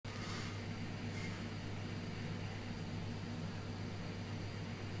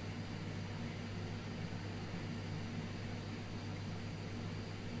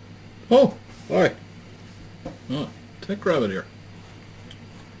Oh, hi. Oh, Tech Rabbit here.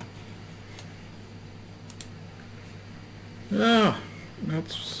 Yeah,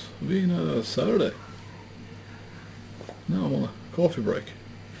 that's been a Saturday. Now I'm on a coffee break.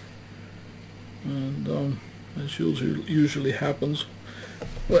 And as usually happens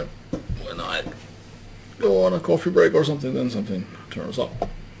when I go on a coffee break or something, then something turns up.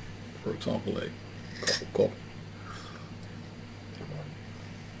 For example, a cup of coffee.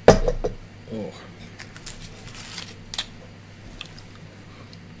 Oh.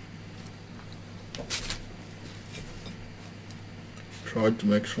 Tried to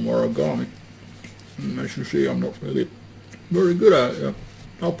make some origami. And as you see, I'm not really very good at it.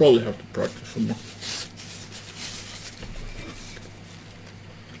 I'll probably have to practice some more.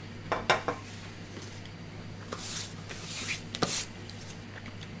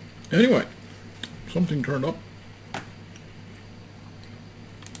 Anyway, something turned up.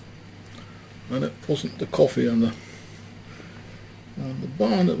 And it wasn't the coffee and the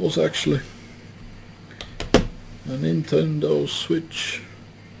bun, it was actually a Nintendo Switch,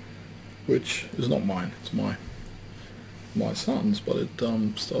 which is not mine, it's my son's, but it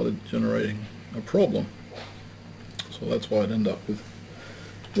started generating a problem. So that's why it ended up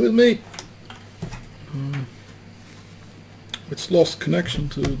with me. It's lost connection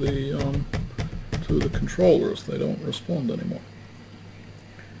to the controllers. They don't respond anymore.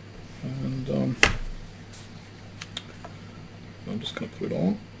 And I'm just going to put it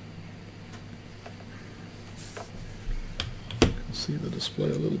on. You can see the display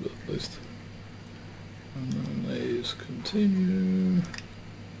a little bit at least. And then let's continue.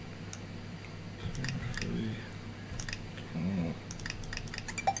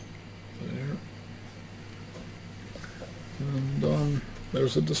 There. And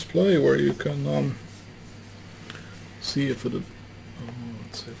there's a display where you can see if it.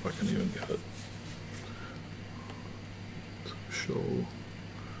 Let's see if I can even get it to show.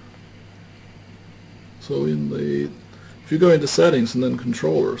 So if you go into settings and then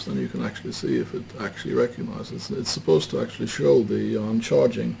controllers, then you can actually see if it actually recognizes. It's supposed to actually show the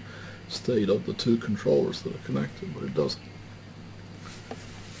charging state of the two controllers that are connected, but it doesn't.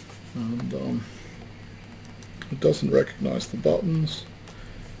 And it doesn't recognize the buttons.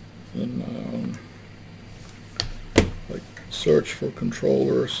 And like search for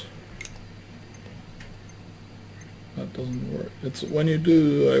controllers, that doesn't work. It's when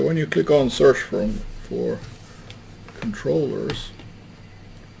you click on search for controllers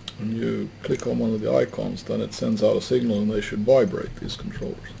and you click on one of the icons, then it sends out a signal and they should vibrate, these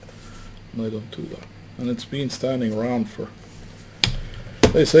controllers, and they don't do that. And it's been standing around for,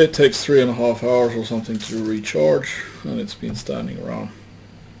 they say it takes 3.5 hours or something to recharge, and it's been standing around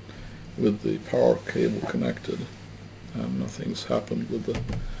with the power cable connected, and nothing's happened with the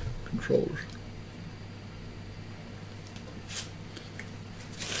controllers.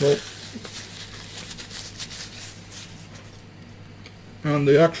 So, and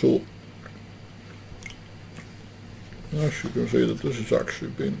the actual, as you can see that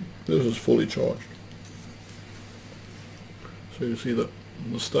this is fully charged. So you see that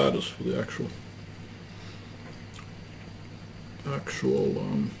the status for the actual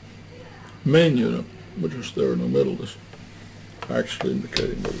main unit, which is there in the middle, is actually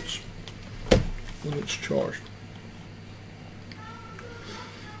indicating that it's charged.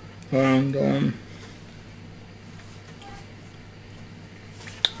 And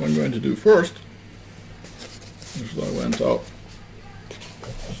what I'm going to do first is I went out.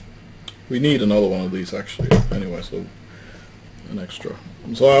 We need another one of these actually anyway, so an extra.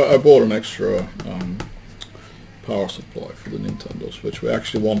 So I bought an extra power supply for the Nintendo Switch. We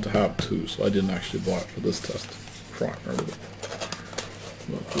actually want to have two, so I didn't actually buy it for this test primarily.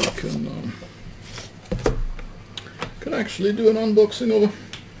 But we can actually do an unboxing of a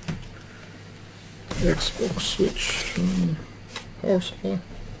Xbox Switch power supply,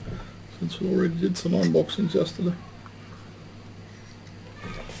 since we already did some unboxings yesterday.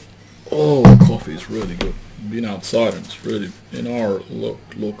 Oh, the coffee is really good. Been outside and it's really, in our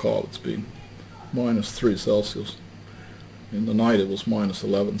locale, it's been -3 Celsius. In the night it was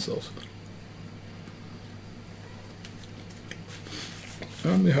 -11 Celsius.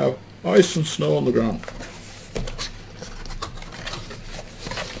 And we have ice and snow on the ground.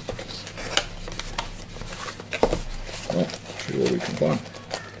 Well, see what we can find.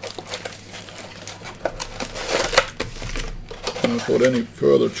 And for any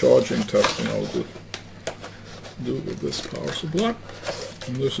further charging testing, I'll do with this power supply.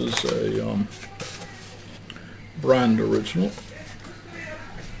 And this is a brand original.